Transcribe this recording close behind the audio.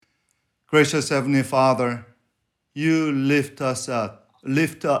Gracious Heavenly Father, you lifted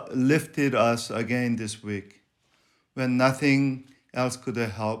us again this week. When nothing else could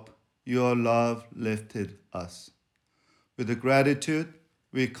help, your love lifted us. With gratitude,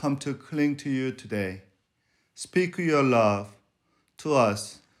 we come to cling to you today. Speak your love to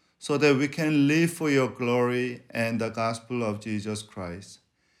us so that we can live for your glory and the gospel of Jesus Christ.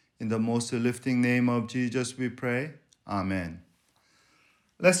 In the most lifting name of Jesus we pray. Amen.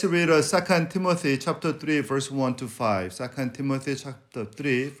 Let's read 2 Timothy chapter 3 verse 1 to 5. 2 Timothy chapter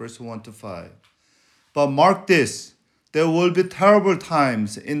 3 verse 1 to 5. But mark this, there will be terrible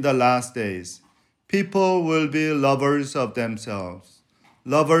times in the last days. People will be lovers of themselves,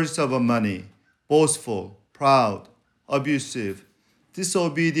 lovers of money, boastful, proud, abusive,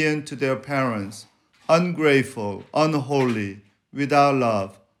 disobedient to their parents, ungrateful, unholy, without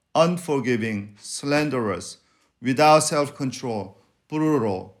love, unforgiving, slanderous, without self-control,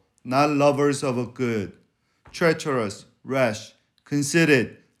 brutal, not lovers of good, treacherous, rash,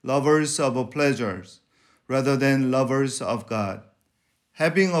 conceited, lovers of pleasures, rather than lovers of God,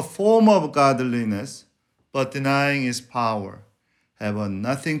 having a form of godliness, but denying its power, have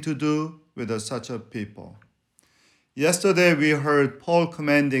nothing to do with such a people. Yesterday we heard Paul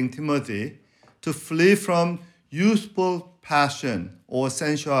commanding Timothy to flee from youthful passion or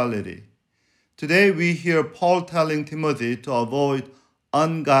sensuality. Today we hear Paul telling Timothy to avoid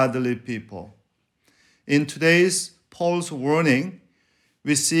ungodly people. In today's Paul's warning,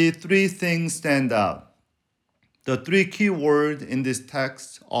 we see three things stand out. The three key words in this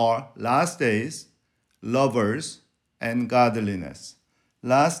text are last days, lovers, and godliness.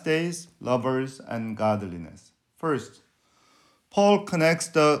 Last days, lovers, and godliness. First, Paul connects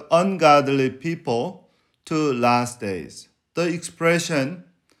the ungodly people to last days. The expression,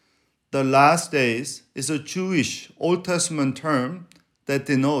 the last days, is a Jewish Old Testament term that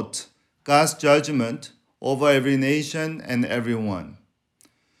denotes God's judgment over every nation and everyone.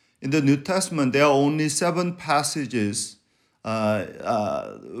 In the New Testament, there are only 7 passages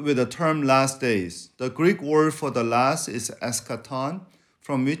with the term last days. The Greek word for the last is eschaton,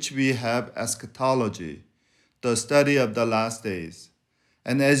 from which we have eschatology, the study of the last days.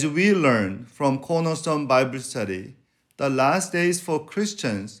 And as we learn from Cornerstone Bible Study, the last days for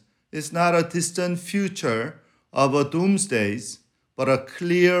Christians is not a distant future of a doomsdays, but a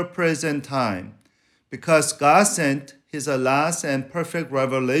clear present time, because God sent his last and perfect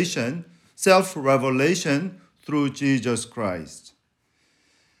revelation, self-revelation through Jesus Christ.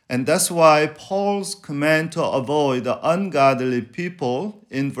 And that's why Paul's command to avoid the ungodly people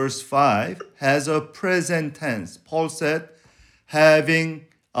in verse 5 has a present tense. Paul said, have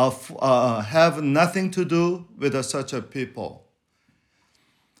nothing to do with such a people.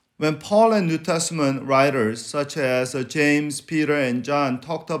 When Paul and New Testament writers such as James, Peter, and John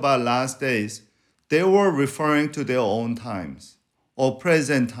talked about last days, they were referring to their own times or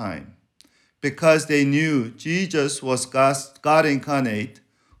present time, because they knew Jesus was God incarnate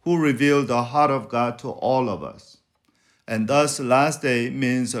who revealed the heart of God to all of us. And thus, last day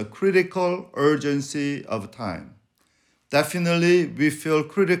means a critical urgency of time. Definitely, we feel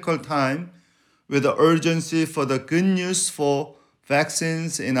critical time with the urgency for the good news for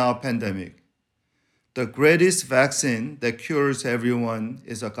vaccines in our pandemic. The greatest vaccine that cures everyone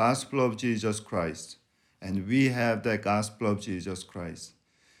is the gospel of Jesus Christ. And we have the gospel of Jesus Christ.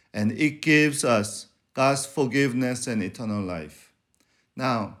 And it gives us God's forgiveness and eternal life.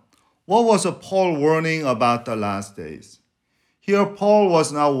 Now, what was Paul warning about the last days? Here, Paul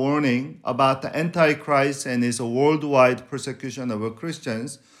was now warning about the Antichrist and his worldwide persecution of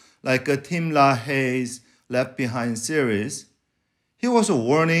Christians, like Tim LaHaye's Left Behind series. He was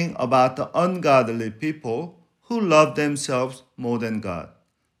warning about the ungodly people who love themselves more than God.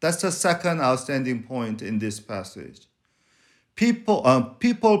 That's the second outstanding point in this passage. People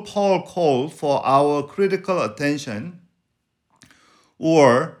Paul called for our critical attention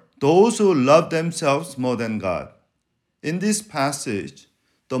or those who love themselves more than God. In this passage,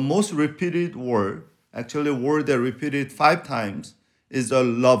 the most repeated word, actually a word that repeated 5 times, is the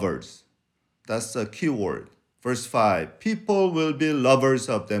lovers. That's the key word. Verse 5, people will be lovers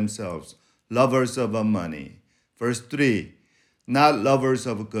of themselves, lovers of money. Verse 3, not lovers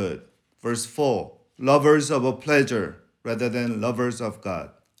of good. Verse 4, lovers of pleasure rather than lovers of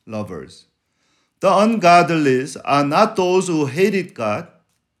God, lovers. The ungodlies are not those who hated God,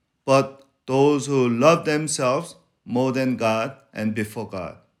 but those who love themselves more than God and before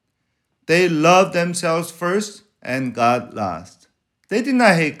God. They love themselves first and God last. They did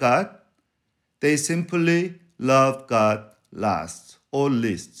not hate God. They simply loved God last or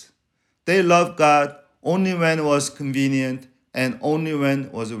least. They loved God only when it was convenient and only when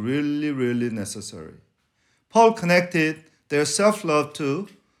it was really, really necessary. Paul connected their self-love to,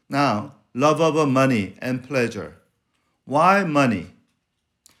 now, love of money and pleasure. Why money?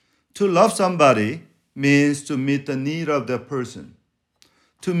 To love somebody means to meet the need of the person.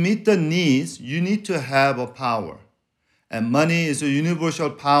 To meet the needs, you need to have a power. And money is a universal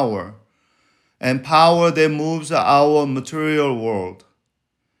power, and power that moves our material world.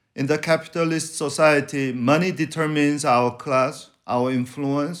 In the capitalist society, money determines our class, our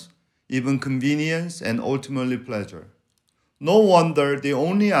influence, even convenience, and ultimately pleasure. No wonder the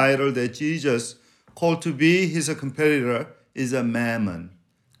only idol that Jesus called to be his competitor is a mammon,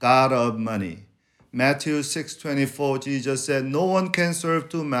 god of money. Matthew 6:24, Jesus said, "No one can serve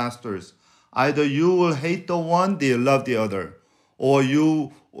two masters. Either you will hate the one, they love the other, or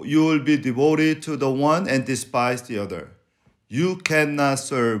you will be devoted to the one and despise the other. You cannot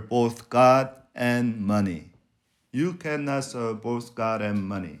serve both God and money." You cannot serve both God and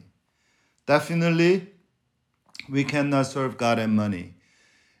money. Definitely, we cannot serve God and money.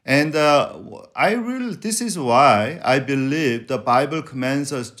 And this is why I believe the Bible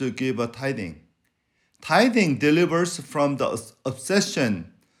commands us to give a tithing. Tithing delivers from the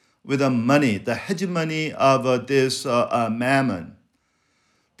obsession with the money, the hegemony of this mammon.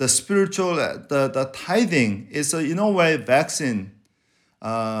 The spiritual, the tithing is in a way vaccine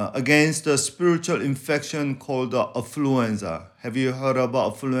against the spiritual infection called affluenza. Have you heard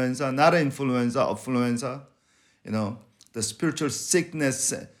about affluenza? Not influenza, affluenza. The spiritual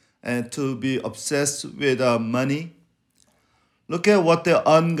sickness and to be obsessed with money. Look at what the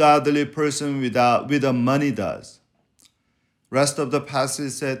ungodly person with money does. Rest of the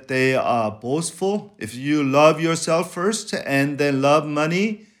passage said they are boastful. If you love yourself first and then love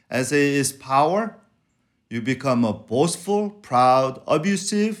money as it is power, you become a boastful, proud,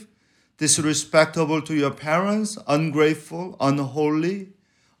 abusive, disrespectful to your parents, ungrateful, unholy,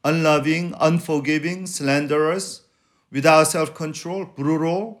 unloving, unforgiving, slanderous, without self-control,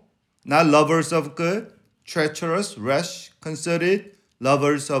 brutal, not lovers of good, treacherous, rash, conceited,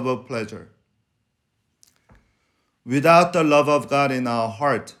 lovers of pleasure. Without the love of God in our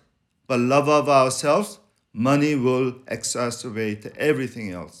heart, but love of ourselves, money will exacerbate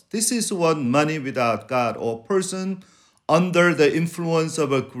everything else. This is what money without God or person under the influence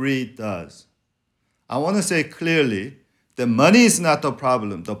of a greed does. I want to say clearly that money is not the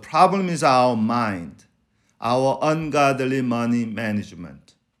problem. The problem is our mind, our ungodly money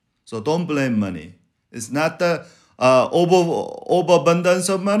management. So don't blame money. It's not the overabundance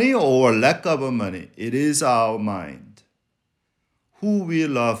of money or lack of money. It is our mind. Who we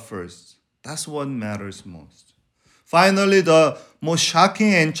love first. That's what matters most. Finally, the most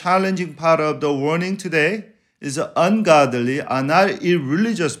shocking and challenging part of the warning today is ungodly are not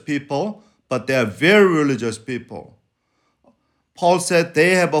irreligious people, but they are very religious people. Paul said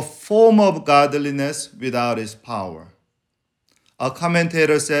they have a form of godliness without its power. A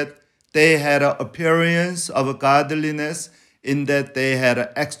commentator said they had an appearance of godliness in that they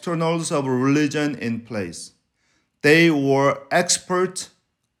had externals of religion in place. They were expert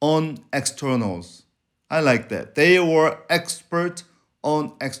on externals. I like that. They were expert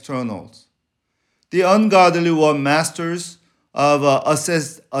on externals. The ungodly were masters of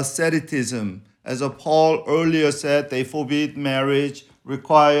asceticism. As Paul earlier said, they forbid marriage,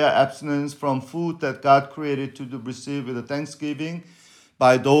 require abstinence from food that God created to receive with thanksgiving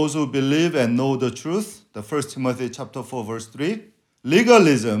by those who believe and know the truth. The 1 Timothy chapter 4, verse 3.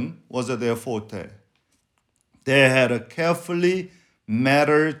 Legalism was their forte. They had carefully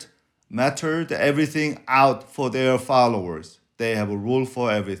mattered everything out for their followers. They have a rule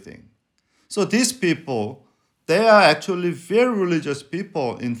for everything. So these people, they are actually very religious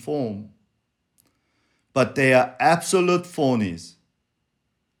people in form, but they are absolute phonies.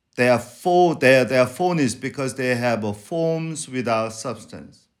 They are phonies because they have forms without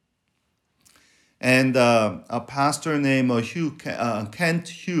substance. And a pastor named Kent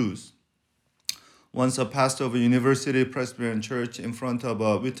Hughes, once a pastor of a University Presbyterian Church in front of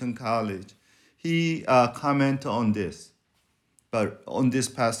Wheaton College, he commented on this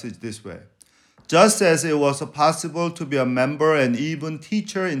passage this way. Just as it was possible to be a member and even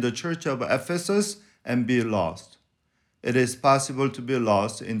teacher in the church of Ephesus and be lost, it is possible to be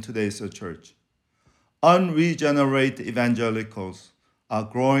lost in today's church. Unregenerate evangelicals are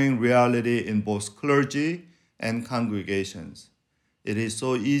growing reality in both clergy and congregations. It is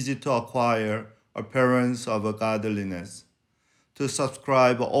so easy to acquire appearance of godliness, to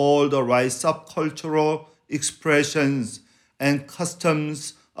subscribe all the right subcultural expressions and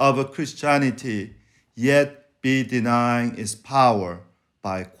customs of Christianity, yet be denying its power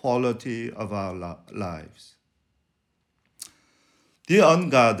by quality of our lives. The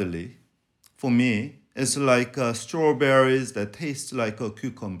ungodly, for me, is like strawberries that taste like a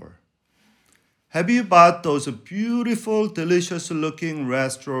cucumber. Have you bought those beautiful, delicious looking red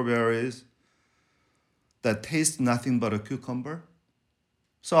strawberries that taste nothing but a cucumber?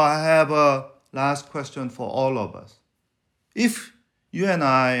 So I have a last question for all of us. If you and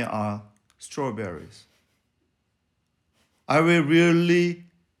I are strawberries, are we really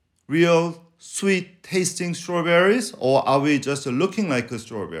real sweet tasting strawberries, or are we just looking like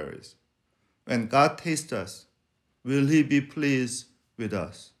strawberries? When God tastes us, will He be pleased with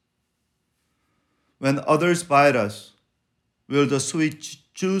us? When others bite us, will the sweet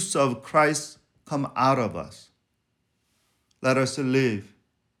juice of Christ come out of us? Let us live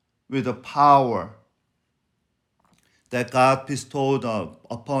with the power that God bestowed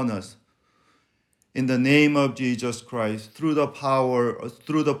upon us in the name of Jesus Christ, through the power,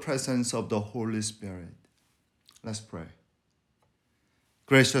 through the presence of the Holy Spirit. Let's pray.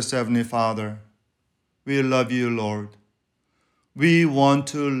 Gracious Heavenly Father, we love you, Lord. We want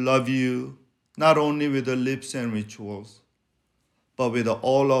to love you not only with the lips and rituals, but with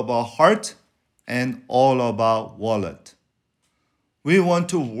all of our heart and all of our wallet. We want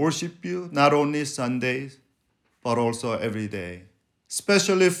to worship you not only Sundays, but also every day,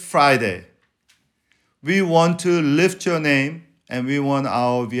 especially Friday. We want to lift your name, and we want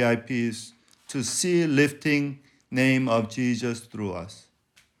our VIPs to see lifting name of Jesus through us.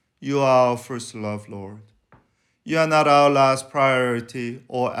 You are our first love, Lord. You are not our last priority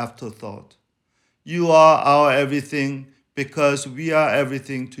or afterthought. You are our everything because we are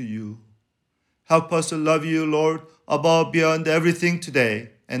everything to you. Help us to love you, Lord, above beyond everything today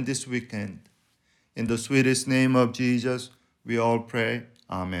and this weekend. In the sweetest name of Jesus, we all pray.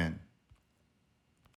 Amen.